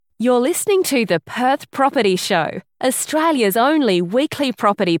You're listening to the Perth Property Show, Australia's only weekly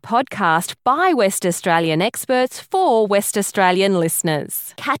property podcast by West Australian experts for West Australian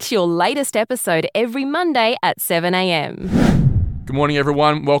listeners. Catch your latest episode every Monday at 7 a.m. Good morning,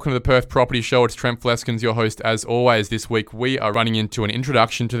 everyone. Welcome to the Perth Property Show. It's Trent Fleskens, your host, as always. This week, we are running into an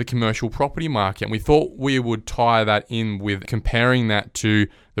introduction to the commercial property market, and we thought we would tie that in with comparing that to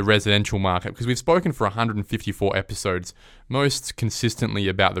the residential market, because we've spoken for 154 episodes most consistently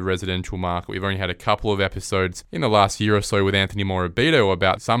about the residential market. We've only had a couple of episodes in the last year or so with Anthony Morabito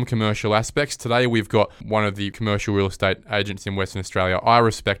about some commercial aspects. Today, we've got one of the commercial real estate agents in Western Australia I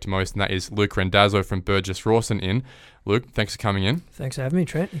respect most, and that is Luke Randazzo from Burgess Rawson in. Luke, thanks for coming in. Thanks for having me,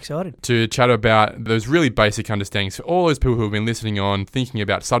 Trent. Excited. To chat about those really basic understandings for all those people who have been listening on, thinking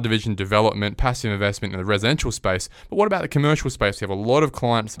about subdivision development, passive investment in the residential space. But what about the commercial space? We have a lot of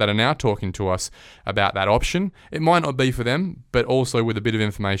clients that are now talking to us about that option. It might not be for them, but also with a bit of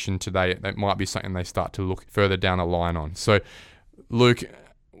information today, that might be something they start to look further down the line on. So, Luke,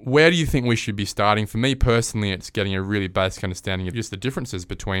 where do you think we should be starting? For me personally, it's getting a really basic understanding of just the differences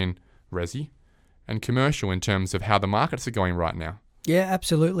between resi and commercial in terms of how the markets are going right now. Yeah,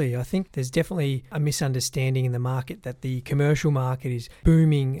 absolutely. I think there's definitely a misunderstanding in the market that the commercial market is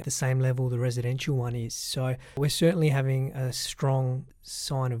booming at the same level the residential one is. So we're certainly having a strong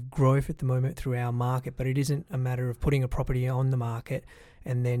sign of growth at the moment through our market, but it isn't a matter of putting a property on the market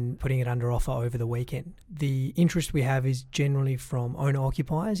and then putting it under offer over the weekend. The interest we have is generally from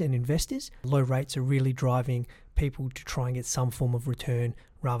owner-occupiers and investors. Low rates are really driving people to try and get some form of return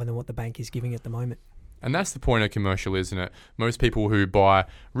rather than what the bank is giving at the moment. And that's the point of commercial, isn't it? Most people who buy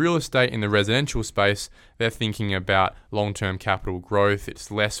real estate in the residential space, they're thinking about long-term capital growth.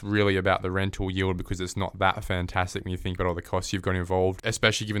 It's less really about the rental yield because it's not that fantastic when you think about all the costs you've got involved,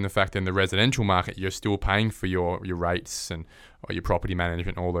 especially given the fact that in the residential market, you're still paying for your rates and or your property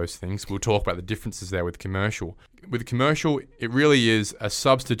management and all those things. We'll talk about the differences there with commercial. With commercial, it really is a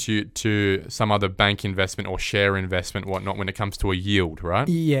substitute to some other bank investment or share investment, whatnot, when it comes to a yield, right?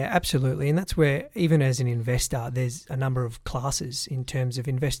 Yeah, absolutely. And that's where, even as an investor, there's a number of classes in terms of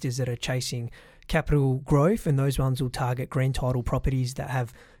investors that are chasing capital growth, and those ones will target green title properties that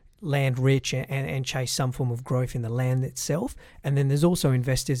have land rich and chase some form of growth in the land itself. And then there's also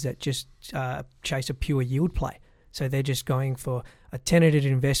investors that just chase a pure yield play. So they're just going for a tenanted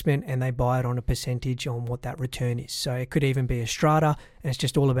investment and they buy it on a percentage on what that return is. So it could even be a strata, and it's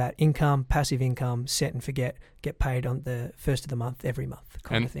just all about income, passive income, set and forget, get paid on the first of the month, every month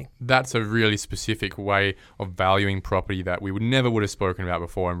kind of thing. That's a really specific way of valuing property that we never would have spoken about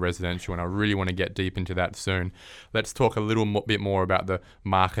before in residential, and I really want to get deep into that soon. Let's talk a little bit more about the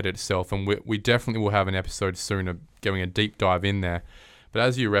market itself, and we definitely will have an episode soon of going a deep dive in there. But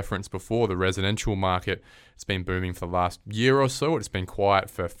as you referenced before, the residential market, it's been booming for the last year or so. It's been quiet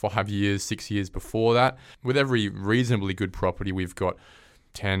for 5 years, 6 years before that. With every reasonably good property, we've got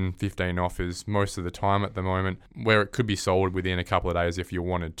 10, 15 offers most of the time at the moment, where it could be sold within a couple of days if you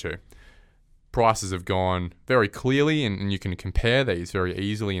wanted to. Prices have gone very clearly, and you can compare these very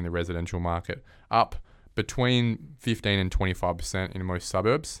easily in the residential market, up between 15 and 25% in most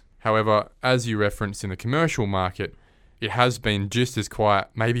suburbs. However, as you referenced in the commercial market, it has been just as quiet,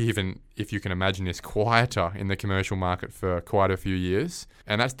 maybe even, if you can imagine this, quieter in the commercial market for quite a few years.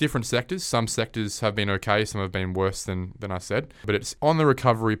 And that's different sectors. Some sectors have been okay, some have been worse than I said. But it's on the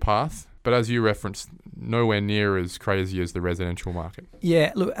recovery path. But as you referenced, nowhere near as crazy as the residential market.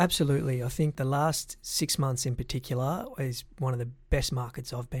 Yeah, look, absolutely. I think the last 6 months in particular is one of the best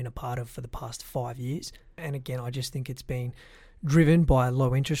markets I've been a part of for the past 5 years. And again, I just think it's been driven by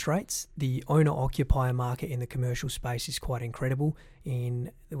low interest rates. The owner-occupier market in the commercial space is quite incredible.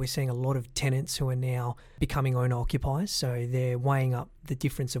 We're seeing a lot of tenants who are now becoming owner-occupiers, so they're weighing up the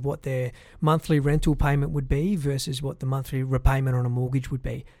difference of what their monthly rental payment would be versus what the monthly repayment on a mortgage would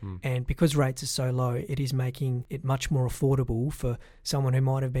be. And because rates are so low, it is making it much more affordable for someone who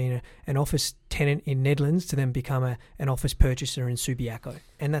might have been an office tenant in Netherlands to then become an office purchaser in Subiaco.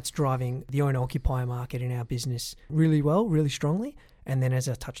 And that's driving the owner-occupier market in our business really well, really strongly. And then, as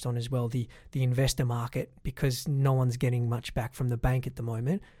I touched on as well, the investor market, because no one's getting much back from the bank at the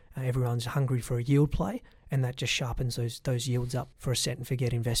moment, everyone's hungry for a yield play, and that just sharpens those yields up for a set and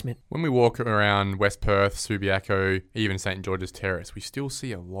forget investment. When we walk around West Perth, Subiaco, even St George's Terrace, we still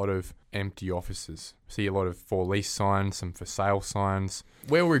see a lot of empty offices. We see a lot of for lease signs, some for sale signs.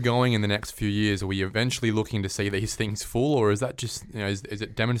 Where we're going in the next few years, are we eventually looking to see these things full, or is that just, is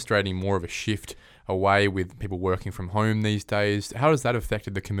it demonstrating more of a shift away with people working from home these days? How has that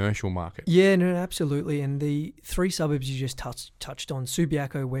affected the commercial market? Yeah, no, absolutely. And the three suburbs you just touched on,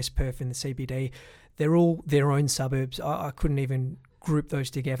 Subiaco, West Perth and the CBD, they're all their own suburbs. I couldn't even group those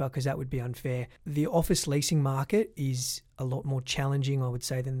together because that would be unfair. The office leasing market is a lot more challenging, I would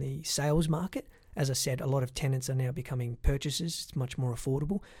say, than the sales market. As I said, a lot of tenants are now becoming purchasers. It's much more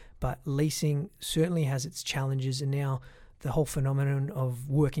affordable. But leasing certainly has its challenges, and now the whole phenomenon of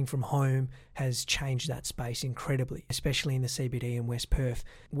working from home has changed that space incredibly, especially in the CBD and West Perth.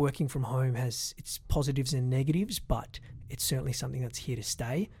 Working from home has its positives and negatives, but it's certainly something that's here to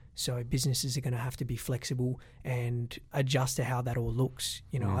stay. So businesses are going to have to be flexible and adjust to how that all looks.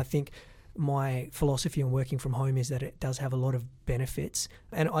 I think my philosophy on working from home is that it does have a lot of benefits,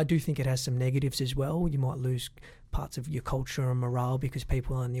 and I do think it has some negatives as well. You might lose parts of your culture and morale because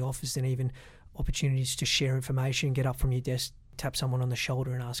people are in the office, and even opportunities to share information, get up from your desk, tap someone on the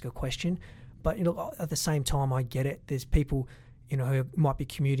shoulder and ask a question. But at the same time, I get it. There's people who might be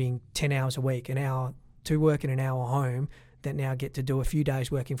commuting 10 hours a week, an hour to work and an hour home, that now get to do a few days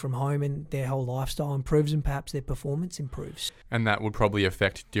working from home, and their whole lifestyle improves and perhaps their performance improves. And that would probably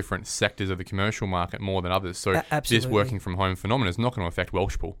affect different sectors of the commercial market more than others. So Absolutely. This working from home phenomenon is not going to affect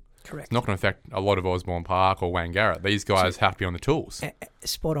Welshpool. Correct. It's not going to affect a lot of Osborne Park or Wangara. These guys have to be on the tools.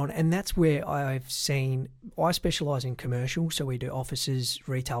 Spot on. And that's where I specialise in commercial, so we do offices,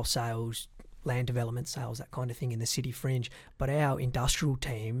 retail sales, land development sales, that kind of thing in the city fringe. But our industrial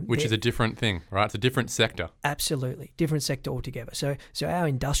team... Which is a different thing, right? It's a different sector. Absolutely. Different sector altogether. So our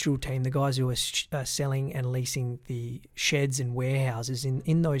industrial team, the guys who are selling and leasing the sheds and warehouses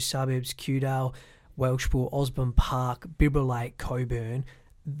in those suburbs, Kewdale, Welshpool, Osborne Park, Bibra Lake, Coburn,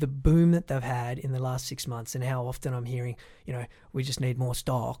 the boom that they've had in the last 6 months, and how often I'm hearing, we just need more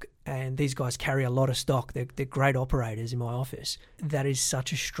stock, and these guys carry a lot of stock. They're great operators in my office. That is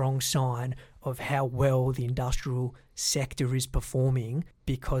such a strong sign of how well the industrial sector is performing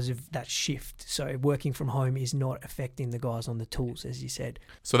because of that shift. So working from home is not affecting the guys on the tools, as you said.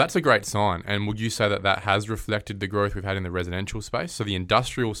 So that's a great sign. And would you say that has reflected the growth we've had in the residential space? So the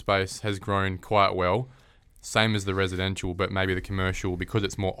industrial space has grown quite well, same as the residential, but maybe the commercial, because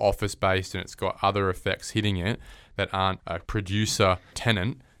it's more office-based and it's got other effects hitting it that aren't a producer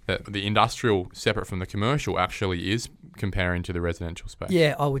tenant, that the industrial, separate from the commercial, actually is comparing to the residential space.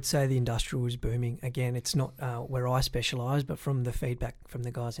 Yeah, I would say the industrial is booming. Again, it's not where I specialise, but from the feedback from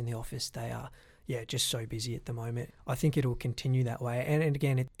the guys in the office, they are just so busy at the moment. I think it'll continue that way. And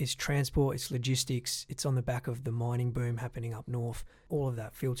again, it's transport, it's logistics, it's on the back of the mining boom happening up north. All of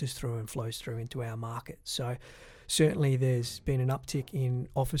that filters through and flows through into our market. So certainly there's been an uptick in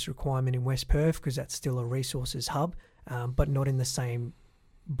office requirement in West Perth because that's still a resources hub, but not in the same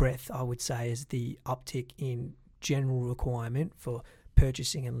breadth, I would say, as the uptick in general requirement for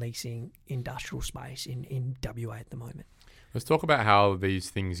purchasing and leasing industrial space in WA at the moment. Let's talk about how these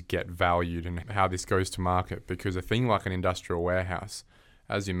things get valued and how this goes to market, because a thing like an industrial warehouse,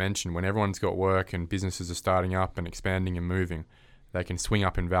 as you mentioned, when everyone's got work and businesses are starting up and expanding and moving, they can swing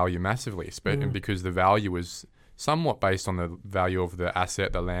up in value massively, because the value is somewhat based on the value of the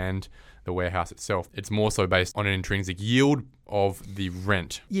asset, the land, the warehouse itself. It's more so based on an intrinsic yield of the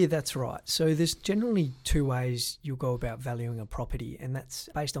rent. Yeah, that's right. So there's generally two ways you'll go about valuing a property, and that's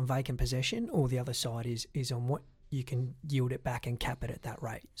based on vacant possession, or the other side is on what you can yield it back and cap it at that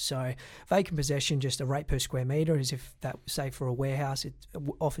rate. So vacant possession, just a rate per square metre, as if that, say for a warehouse,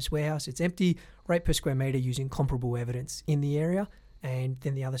 office warehouse, it's empty, rate per square metre using comparable evidence in the area. And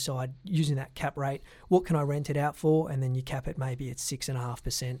then the other side, using that cap rate, what can I rent it out for? And then you cap it maybe at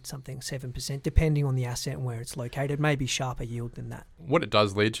 6.5%, something 7%, depending on the asset and where it's located. Maybe sharper yield than that. What it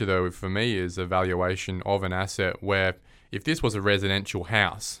does lead to, though, for me, is a valuation of an asset where if this was a residential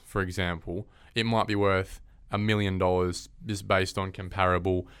house, for example, it might be worth $1 million just based on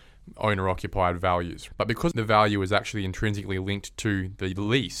comparable owner-occupied values. But because the value is actually intrinsically linked to the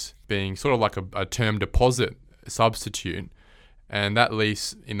lease, being sort of like a term deposit substitute, and that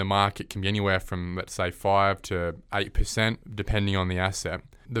lease in the market can be anywhere from, let's say, 5 to 8%, depending on the asset,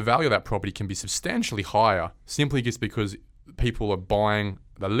 the value of that property can be substantially higher simply just because people are buying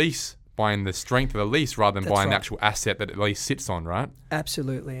the lease, buying the strength of the lease rather than buying the actual asset that the lease sits on, right?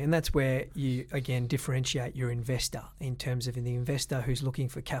 Absolutely. And that's where you, again, differentiate your investor in terms of the investor who's looking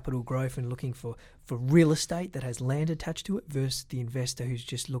for capital growth and looking for real estate that has land attached to it versus the investor who's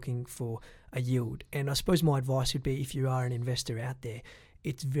just looking for a yield. And I suppose my advice would be, if you are an investor out there,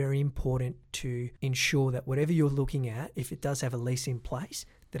 it's very important to ensure that whatever you're looking at, if it does have a lease in place,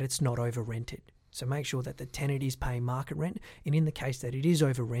 that it's not over-rented. So make sure that the tenant is paying market rent, and in the case that it is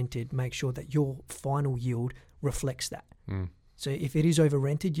over-rented, make sure that your final yield reflects that. So if it is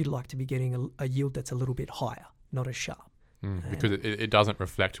over-rented, you'd like to be getting a yield that's a little bit higher, not as sharp. Because it doesn't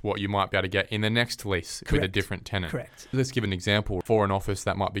reflect what you might be able to get in the next lease with a different tenant. Correct. Let's give an example. For an office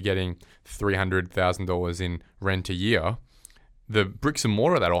that might be getting $300,000 in rent a year, the bricks and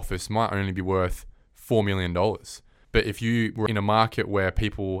mortar of that office might only be worth $4 million. But if you were in a market where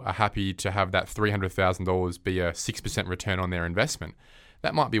people are happy to have that $300,000 be a 6% return on their investment,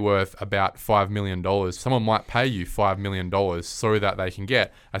 that might be worth about $5 million. Someone might pay you $5 million so that they can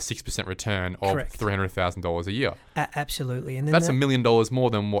get a 6% return of $300,000 a year. Absolutely. And then that's $1 million more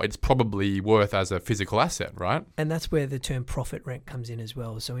than what it's probably worth as a physical asset, right? And that's where the term profit rent comes in as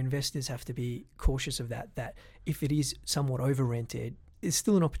well. So investors have to be cautious of that if it is somewhat over-rented, it's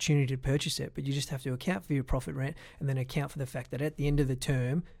still an opportunity to purchase it, but you just have to account for your profit rent and then account for the fact that at the end of the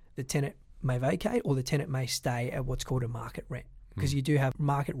term, the tenant may vacate or the tenant may stay at what's called a market rent. Because you do have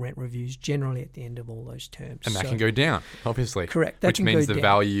market rent reviews generally at the end of all those terms. And that can go down, obviously. Correct. Which means the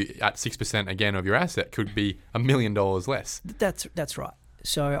value at 6% again of your asset could be $1 million less. That's right.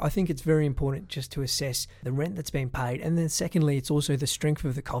 So I think it's very important just to assess the rent that's being paid. And then secondly, it's also the strength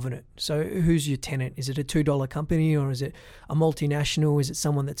of the covenant. So who's your tenant? Is it a $2 company or is it a multinational? Is it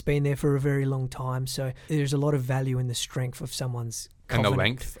someone that's been there for a very long time? So there's a lot of value in the strength of someone's covenant. And the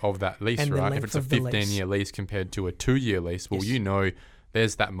length of that lease, right? If it's a 15-year lease compared to a 2-year lease, well, yes.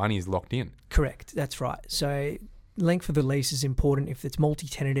 There's that money's locked in. Correct. That's right. So length of the lease is important. If it's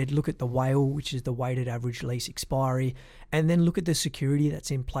multi-tenanted, look at the WALE, which is the weighted average lease expiry, and then look at the security that's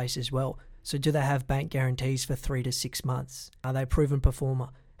in place as well. So do they have bank guarantees for 3 to 6 months? Are they a proven performer?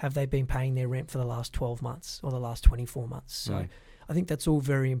 Have they been paying their rent for the last 12 months or the last 24 months? So I think that's all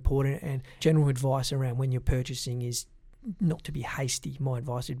very important, and general advice around when you're purchasing is not to be hasty. My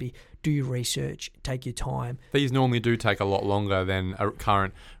advice would be do your research, take your time. These normally do take a lot longer than a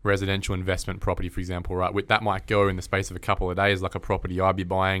current residential investment property, for example, right? That might go in the space of a couple of days, like a property I'd be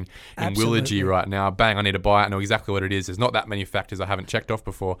buying in Willagee right now. Bang, I need to buy it. I know exactly what it is. There's not that many factors I haven't checked off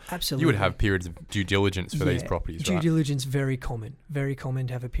before. Absolutely. You would have periods of due diligence for these properties, right? Due diligence, very common. Very common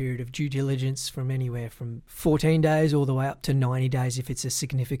to have a period of due diligence from anywhere from 14 days all the way up to 90 days if it's a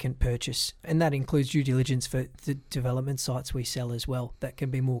significant purchase. And that includes due diligence for the development sites we sell as well. That can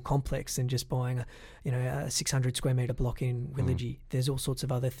be more complex than just buying a 600 square metre block in Willagee. There's all sorts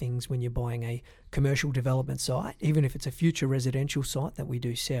of other things when you're buying a commercial development site, even if it's a future residential site that we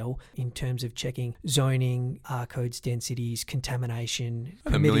do sell, in terms of checking zoning, R codes, densities, contamination,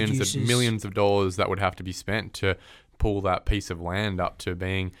 and permitted uses. millions of dollars that would have to be spent to pull that piece of land up to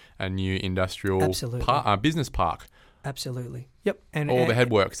being a new industrial business park. Absolutely. Yep. And all the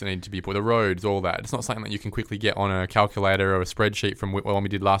headworks that need to be put, the roads, all that. It's not something that you can quickly get on a calculator or a spreadsheet from what we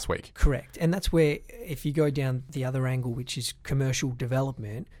did last week. Correct. And that's where, if you go down the other angle, which is commercial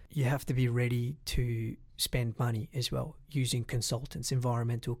development, you have to be ready to spend money as well, using consultants,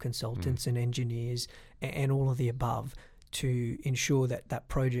 environmental consultants and engineers and all of the above, to ensure that that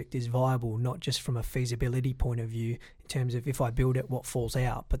project is viable, not just from a feasibility point of view in terms of if I build it, what falls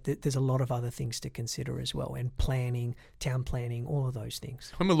out, but there's a lot of other things to consider as well, and planning, town planning, all of those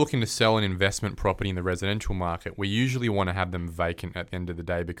things. When we're looking to sell an investment property in the residential market, we usually want to have them vacant at the end of the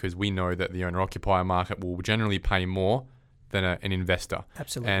day, because we know that the owner-occupier market will generally pay more than an investor.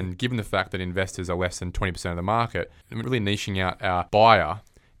 Absolutely. And given the fact that investors are less than 20% of the market, we're really niching out our buyer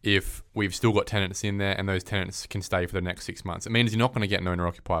if we've still got tenants in there and those tenants can stay for the next 6 months. It means you're not going to get an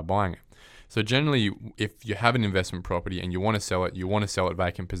owner-occupier buying it. So generally, if you have an investment property and you want to sell it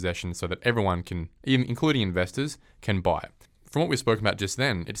vacant possession so that everyone can, even including investors, can buy it. From what we spoke about just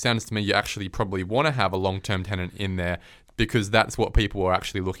then, it sounds to me you actually probably want to have a long-term tenant in there, because that's what people are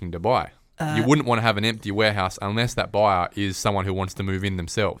actually looking to buy. You wouldn't want to have an empty warehouse unless that buyer is someone who wants to move in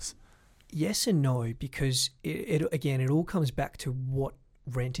themselves. Yes and no, because it all comes back to what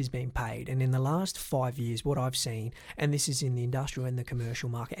rent is being paid. And in the last 5 years, what I've seen, and this is in the industrial and the commercial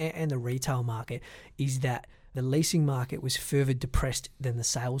market and the retail market, is that the leasing market was further depressed than the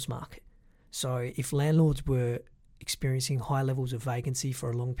sales market. So if landlords were experiencing high levels of vacancy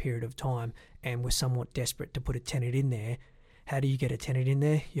for a long period of time and were somewhat desperate to put a tenant in there, how do you get a tenant in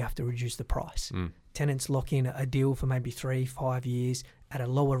there? You have to reduce the price. Tenants lock in a deal for maybe 3-5 years at a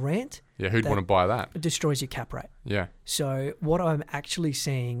lower rent. Yeah, who'd want to buy that? It destroys your cap rate. Yeah. So what I'm actually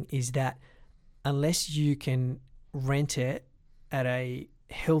seeing is that unless you can rent it at a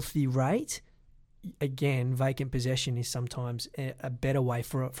healthy rate, again, vacant possession is sometimes a better way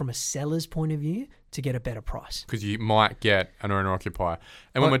from a seller's point of view to get a better price. Because you might get an owner-occupier.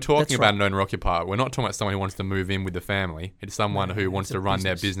 And when we're talking about an owner-occupier, we're not talking about someone who wants to move in with the family. It's someone who wants to run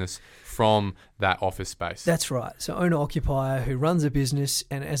their business from that office space. That's right. So owner-occupier who runs a business,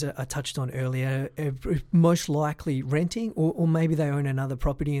 and as I touched on earlier, most likely renting, or maybe they own another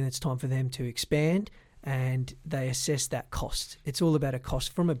property and it's time for them to expand. and they assess that cost. It's all about a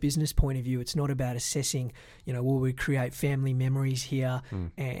cost. From a business point of view, it's not about assessing, will we create family memories here,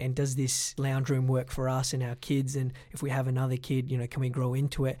 and does this lounge room work for us and our kids, and if we have another kid, can we grow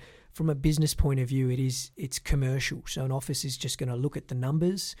into it? From a business point of view, it's commercial. So an office is just going to look at the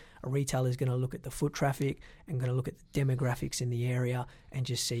numbers. A retailer is going to look at the foot traffic and going to look at the demographics in the area and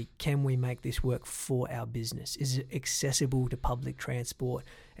just see, can we make this work for our business? Is it accessible to public transport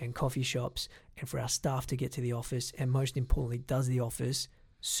and coffee shops and for our staff to get to the office? And most importantly, does the office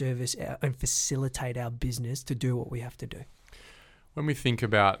service and facilitate our business to do what we have to do? When we think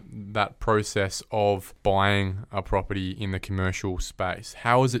about that process of buying a property in the commercial space,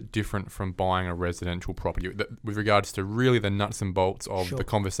 how is it different from buying a residential property with regards to really the nuts and bolts of the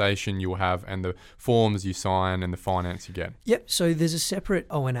conversation you'll have and the forms you sign and the finance you get? Yep. So there's a separate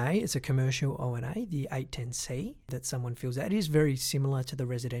O&A. It's a commercial O&A, the 810C, that someone fills out. It is very similar to the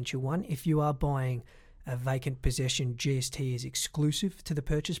residential one. If you are buying a vacant possession, GST is exclusive to the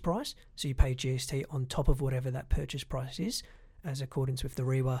purchase price. So you pay GST on top of whatever that purchase price is, as accordance with the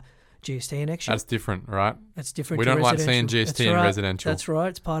REWA GST annex. That's different, right? That's different. We don't like seeing GST in residential. That's right.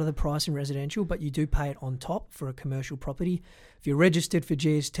 It's part of the price in residential, but you do pay it on top for a commercial property. If you're registered for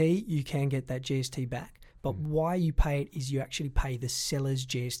GST, you can get that GST back. But why you pay it is you actually pay the seller's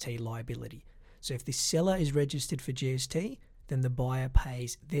GST liability. So if the seller is registered for GST, then the buyer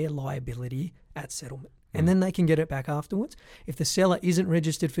pays their liability at settlement. And then they can get it back afterwards. If the seller isn't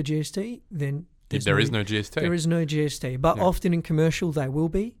registered for GST, then there is no GST. There is no GST. But often in commercial, they will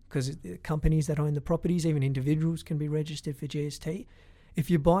be, because companies that own the properties, even individuals, can be registered for GST. If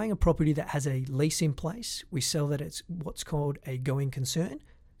you're buying a property that has a lease in place, we sell that it's what's called a going concern.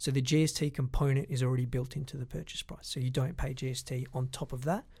 So the GST component is already built into the purchase price. So you don't pay GST on top of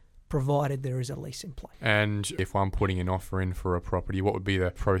that, provided there is a lease in place. And if I'm putting an offer in for a property, what would be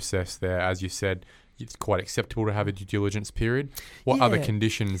the process there? As you said, it's quite acceptable to have a due diligence period. What other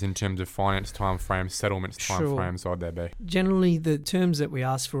conditions in terms of finance timeframes, settlements timeframes would there be? Generally, the terms that we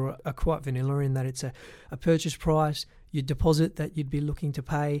ask for are quite vanilla in that it's a purchase price, your deposit that you'd be looking to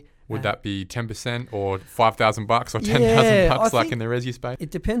pay. Would that be 10% or $5,000 or $10,000 like in the resi space? It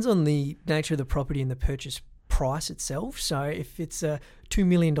depends on the nature of the property and the purchase price itself. So if it's a $2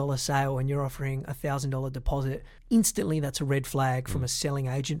 million sale and you're offering $1,000 deposit, instantly that's a red flag from a selling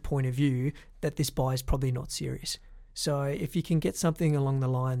agent point of view that this buy is probably not serious. So if you can get something along the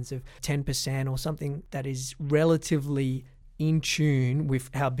lines of 10% or something that is relatively in tune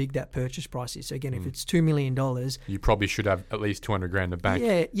with how big that purchase price is. So again, if it's $2 million, you probably should have at least $200,000 in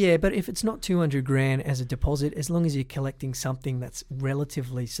bank. Yeah. But if it's not $200,000 as a deposit, as long as you're collecting something that's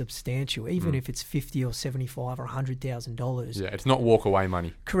relatively substantial, even if it's $50,000 or $75,000 or $100,000. Yeah, it's not walk away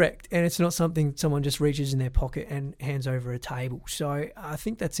money. Correct, and it's not something someone just reaches in their pocket and hands over a table. So I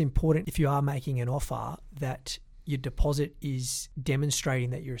think that's important if you are making an offer that your deposit is demonstrating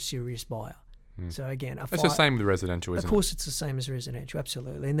that you're a serious buyer. So again, it's the same with residential, isn't it? Of course, it's the same as residential,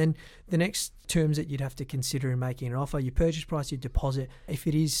 absolutely. And then the next terms that you'd have to consider in making an offer, your purchase price, your deposit, if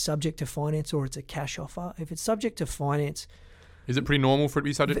it is subject to finance or it's a cash offer. If it's subject to finance... Is it pretty normal for it to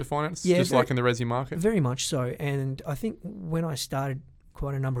be subject to finance, like in the resi market? Very much so. And I think when I started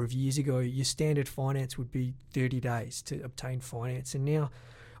quite a number of years ago, your standard finance would be 30 days to obtain finance. And now...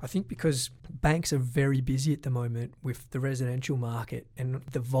 I think because banks are very busy at the moment with the residential market and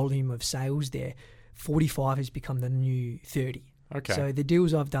the volume of sales there, 45 has become the new 30. Okay. So the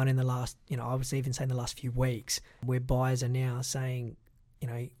deals I've done in the last, I would even say in the last few weeks, where buyers are now saying,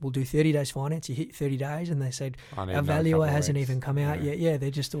 we'll do 30 days finance, you hit 30 days, and they said, our valuer hasn't even come out yet. Yeah, they're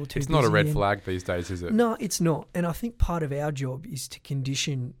just all too busy. It's not a red flag these days, is it? No, it's not. And I think part of our job is to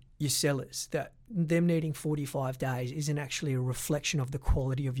condition your sellers that them needing 45 days isn't actually a reflection of the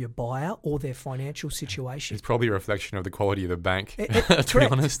quality of your buyer or their financial situation. It's probably a reflection of the quality of the bank, to be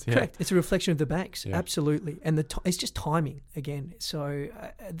honest. Yeah. Correct. It's a reflection of the banks, absolutely. And it's just timing, again. So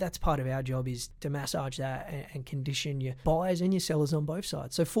that's part of our job, is to massage that and condition your buyers and your sellers on both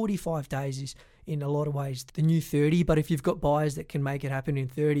sides. So 45 days is, in a lot of ways, the new 30. But if you've got buyers that can make it happen in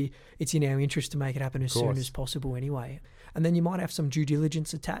 30, it's in our interest to make it happen as soon as possible anyway. And then you might have some due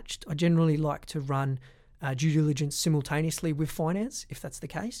diligence attached. I generally like to run due diligence simultaneously with finance, if that's the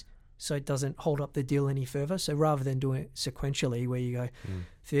case, so it doesn't hold up the deal any further. So rather than doing it sequentially, where you go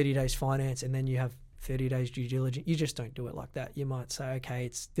 30 days finance and then you have 30 days due diligence, you just don't do it like that. You might say, okay,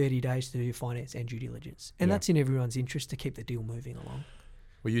 it's 30 days to do your finance and due diligence. And that's in everyone's interest to keep the deal moving along.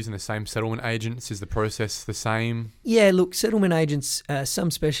 We're using the same settlement agents. Is the process the same? Yeah, look, settlement agents, some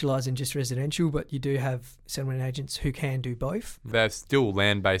specialise in just residential, but you do have settlement agents who can do both. They're still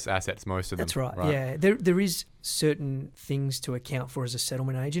land-based assets, most of them. That's right, yeah. There is certain things to account for as a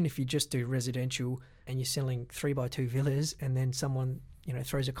settlement agent. If you just do residential and you're selling 3x2 villas, and then someone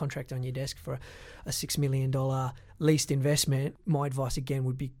throws a contract on your desk for a $6 million leased investment, my advice again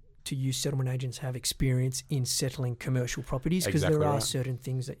would be to use settlement agents who have experience in settling commercial properties, because there are certain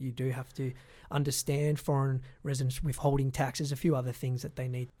things that you do have to understand, foreign residents withholding taxes, a few other things that they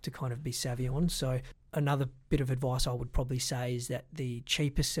need to kind of be savvy on. So another bit of advice I would probably say is that the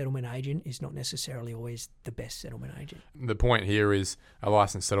cheapest settlement agent is not necessarily always the best settlement agent. The point here is a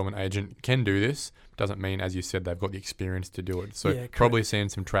licensed settlement agent can do this. Doesn't mean, as you said, they've got the experience to do it. So probably seeing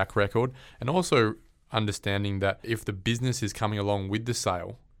some track record, and also understanding that if the business is coming along with the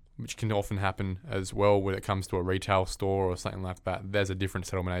sale, which can often happen as well when it comes to a retail store or something like that, there's a different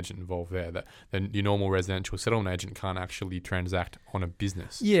settlement agent involved there, that then your normal residential settlement agent can't actually transact on a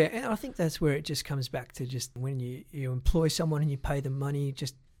business. Yeah, and I think that's where it just comes back to just when you employ someone and you pay them money,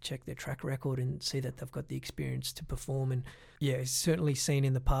 just check their track record and see that they've got the experience to perform. And yeah, it's certainly seen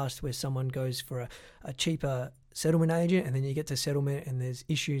in the past where someone goes for a cheaper settlement agent, and then you get to settlement and there's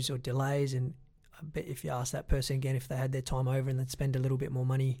issues or delays, and I bet if you ask that person again if they had their time over and they'd spend a little bit more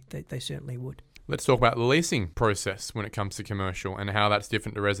money, they certainly would. Let's talk about the leasing process when it comes to commercial and how that's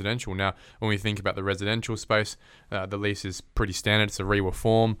different to residential. Now, when we think about the residential space, the lease is pretty standard. It's a REWA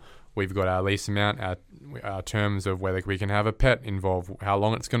form. We've got our lease amount, our terms of whether we can have a pet involved, how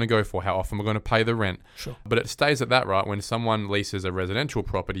long it's going to go for, how often we're going to pay the rent. Sure. But it stays at that, right? When someone leases a residential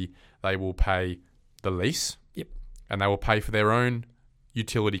property, they will pay the lease. Yep. And they will pay for their own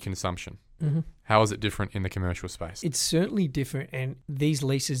utility consumption. Mm-hmm. How is it different in the commercial space? It's certainly different, and these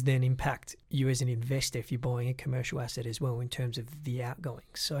leases then impact you as an investor if you're buying a commercial asset as well in terms of the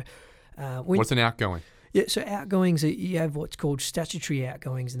outgoings. So, what's an outgoing? Yeah, so outgoings, you have what's called statutory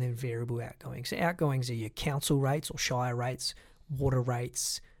outgoings and then variable outgoings. So outgoings are your council rates or shire rates, water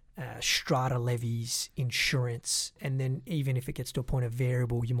rates, strata levies, insurance, and then even if it gets to a point of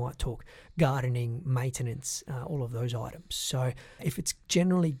variable, you might talk gardening, maintenance, all of those items. So if it's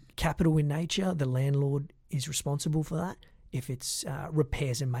generally capital in nature, the landlord is responsible for that. If it's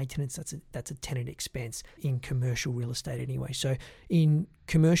repairs and maintenance, that's a tenant expense in commercial real estate anyway. So in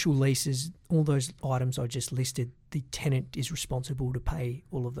commercial leases, all those items I just listed, the tenant is responsible to pay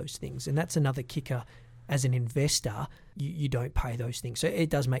all of those things. And that's another kicker. As an investor, you don't pay those things. So it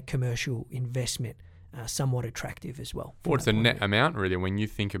does make commercial investment somewhat attractive as well. Well, it's a net amount, really. When you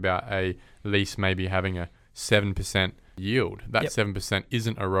think about a lease maybe having a 7% yield, that 7%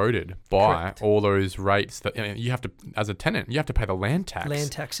 isn't eroded by all those rates that you have to, as a tenant, you have to pay the land tax.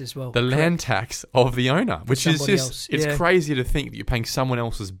 Land tax as well. The land tax of the owner, which is just, it's Yeah. crazy to think that you're paying someone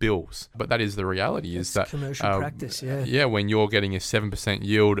else's bills. But that is the reality. It's is that commercial practice, Yeah, when you're getting a 7%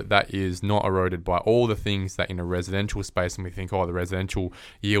 yield, that is not eroded by all the things that in a residential space, and we think, the residential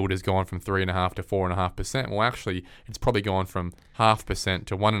yield has gone from 3.5% to 4.5%. Well, actually, it's probably gone from 0.5%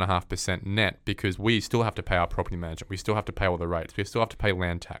 to 1.5% net, because we still have to pay our property management. We still have to pay all the rates. We still have to pay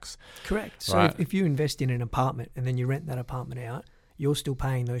land tax. Correct. So right? if you invest in an apartment and then you rent that apartment out, you're still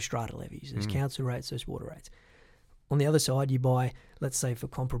paying those strata levies, those council rates, those water rates. On the other side, you buy, let's say for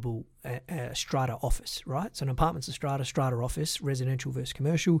comparable, strata office, right? So an apartment's a strata office, residential versus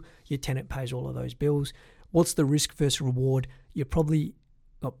commercial. Your tenant pays all of those bills. What's the risk versus reward? You're probably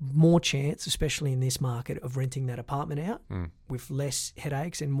got more chance, especially in this market, of renting that apartment out with less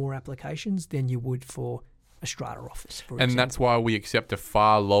headaches and more applications than you would for a strata office, for example. That's why we accept a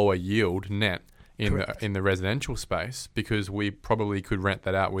far lower yield net Correct. in the residential space, because we probably could rent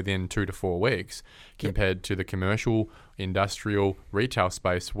that out within 2 to 4 weeks compared to the commercial, industrial, retail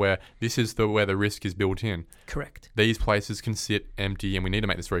space, where this is where the risk is built in. Correct. These places can sit empty, and we need to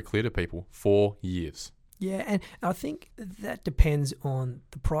make this very clear to people, for years. Yeah, and I think that depends on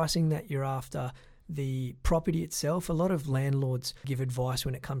the pricing that you're after, the property itself. A lot of landlords give advice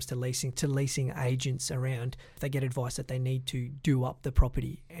when it comes to leasing agents around. They get advice that they need to do up the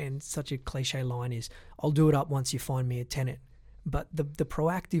property, and such a cliche line is, I'll do it up once you find me a tenant. But the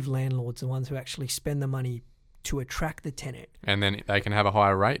proactive landlords, the ones who actually spend the money to attract the tenant. And then they can have a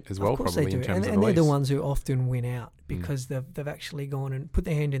higher rate as well, probably, in terms of the lease. And they're the ones who often win out, because they've actually gone and put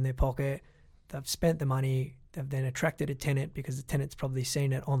their hand in their pocket, they've spent the money, they've then attracted a tenant because the tenant's probably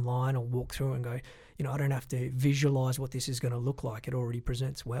seen it online or walk through and go, I don't have to visualize what this is going to look like. It already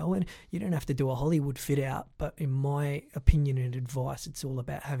presents well. And you don't have to do a Hollywood fit out. But in my opinion and advice, it's all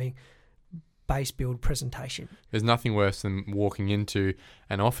about having base build presentation. There's nothing worse than walking into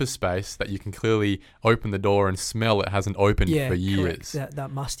an office space that you can clearly open the door and smell it hasn't opened for years. Correct. That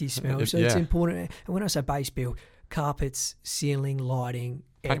musty smell. So it's important. And when I say base build, carpets, ceiling, lighting,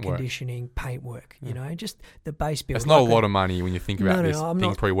 air Paintwork. conditioning, paintwork, just the base build. It's not a lot of money when you think about this. I'm Thing's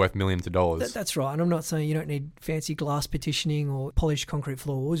not, probably worth millions of dollars. That's right. And I'm not saying you don't need fancy glass partitioning or polished concrete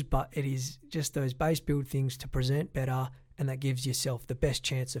floors, but it is just those base build things to present better, and that gives yourself the best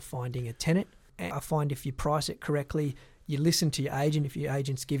chance of finding a tenant. And I find if you price it correctly, you listen to your agent, if your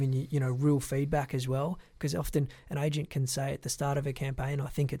agent's giving you, real feedback as well, because often an agent can say at the start of a campaign, I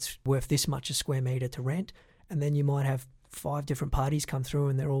think it's worth this much a square metre to rent, and then you might have 5 different parties come through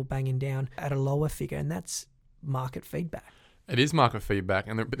and they're all banging down at a lower figure, and that's market feedback. It is market feedback,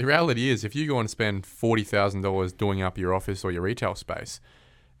 and the reality is if you go and spend $40,000 doing up your office or your retail space,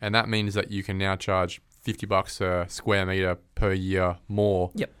 and that means that you can now charge $50 a square metre per year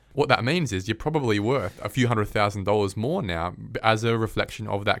more. Yep. What that means is you're probably worth a few $100,000 more now as a reflection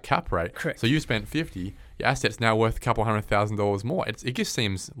of that cap rate. Correct. So you spent 50, your asset's now worth a couple $100,000 more. It just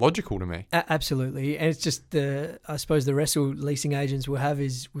seems logical to me. Absolutely. And it's just I suppose the wrestle leasing agents will have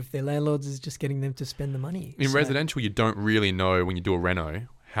is with their landlords is just getting them to spend the money. In residential, you don't really know when you do a reno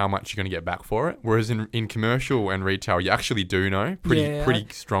how much you're going to get back for it. Whereas in commercial and retail, you actually do know pretty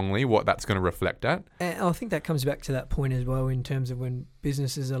strongly what that's going to reflect at. And I think that comes back to that point as well in terms of when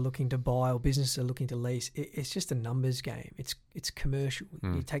businesses are looking to buy or businesses are looking to lease. It's just a numbers game. It's commercial.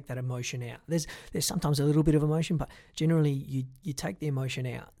 You take that emotion out. There's sometimes a little bit of emotion, but generally you take the emotion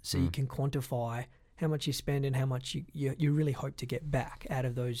out so you can quantify how much you spend and how much you really hope to get back out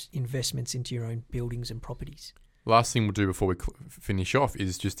of those investments into your own buildings and properties. Last thing we'll do before we finish off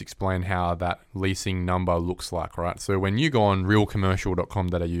is just explain how that leasing number looks like, right? So when you go on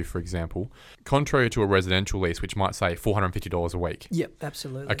realcommercial.com.au, for example, contrary to a residential lease, which might say $450 a week. Yep,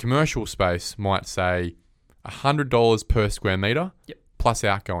 absolutely. A commercial space might say $100 per square metre plus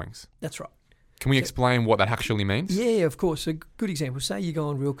outgoings. That's right. Can we explain what that actually means? Yeah, of course. A good example, say you go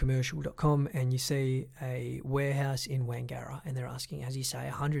on realcommercial.com and you see a warehouse in Wangara and they're asking, as you say,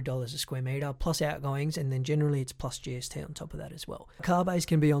 $100 a square metre plus outgoings, and then generally it's plus GST on top of that as well. Car bays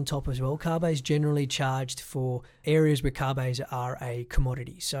can be on top as well. Car bays generally charged for areas where car bays are a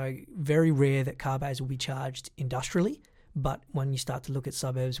commodity. So very rare that car bays will be charged industrially. But when you start to look at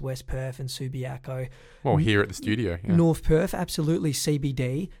suburbs, West Perth and Subiaco. Well, here at the studio. Yeah. North Perth, absolutely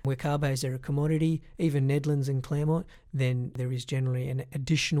CBD, where car bays are a commodity, even Nedlands and Claremont, then there is generally an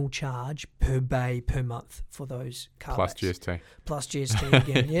additional charge per bay per month for those car plus bays. GST. Plus GST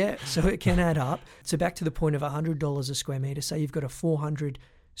again, yeah. So it can add up. So back to the point of $100 a square metre. Say you've got a 400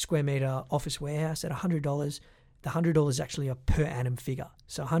 square metre office warehouse at $100. The $100 is actually a per annum figure.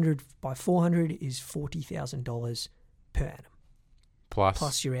 So 100 by 400 is $40,000 per annum.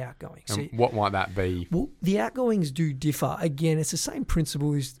 Plus your outgoings. And so what might that be? Well, the outgoings do differ. Again, it's the same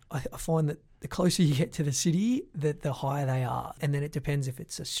principle. I find that the closer you get to the city, the higher they are. And then it depends if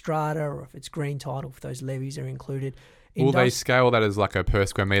it's a strata or if it's green title, if those levies are included. Will they scale that as like a per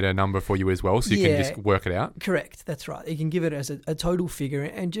square metre number for you as well, so you can just work it out? Correct, that's right. You can give it as a total figure,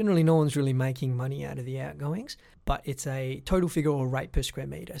 and generally no one's really making money out of the outgoings, but it's a total figure or rate per square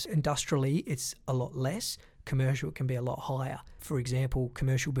metre. So industrially, it's a lot less. Commercial can be a lot higher. For example,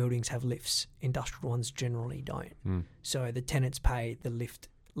 commercial buildings have lifts. Industrial ones generally don't. So the tenants pay the lift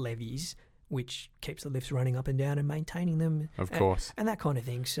levies, which keeps the lifts running up and down and maintaining them. Of course. And that kind of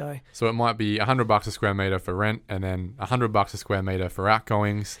thing. So it might be $100 a square metre for rent and then $100 a square metre for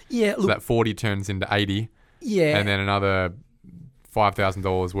outgoings. Yeah. So that 40 turns into 80. Yeah. And then another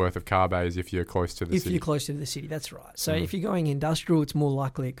 $5,000 worth of car bays if you're close to the city. If you're close to the city, that's right. So if you're going industrial, it's more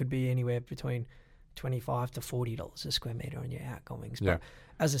likely it could be anywhere between $25 to $40 a square metre on your outgoings. But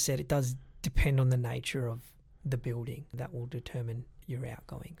as I said, it does depend on the nature of the building that will determine your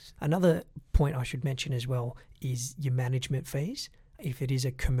outgoings. Another point I should mention as well is your management fees. If it is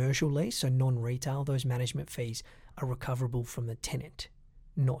a commercial lease, so non-retail, those management fees are recoverable from the tenant,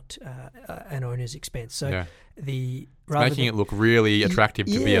 not an owner's expense. So making it look really attractive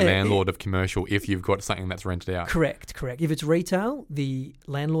to be a landlord of commercial if you've got something that's rented out. Correct. If it's retail, the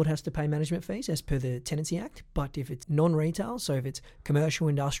landlord has to pay management fees as per the Tenancy Act. But if it's non-retail, so if it's commercial,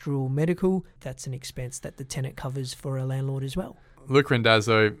 industrial, medical, that's an expense that the tenant covers for a landlord as well. Luke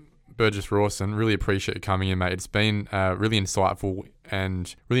Randazzo, Burgess Rawson, really appreciate you coming in, mate. It's been really insightful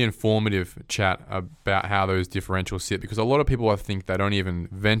and really informative chat about how those differentials sit, because a lot of people, I think, they don't even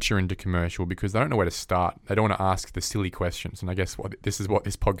venture into commercial because they don't know where to start. They don't want to ask the silly questions, and I guess this is what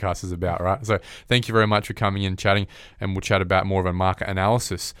this podcast is about, right? So thank you very much for coming in, chatting, and we'll chat about more of a market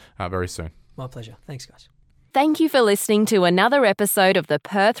analysis very soon. My pleasure. Thanks, guys. Thank you for listening to another episode of the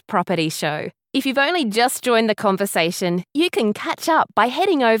Perth Property Show. If you've only just joined the conversation, you can catch up by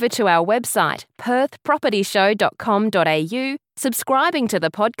heading over to our website, perthpropertyshow.com.au, subscribing to the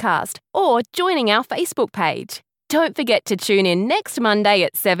podcast, or joining our Facebook page. Don't forget to tune in next Monday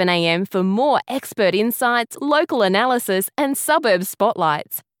at 7 a.m. for more expert insights, local analysis, and suburb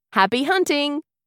spotlights. Happy hunting!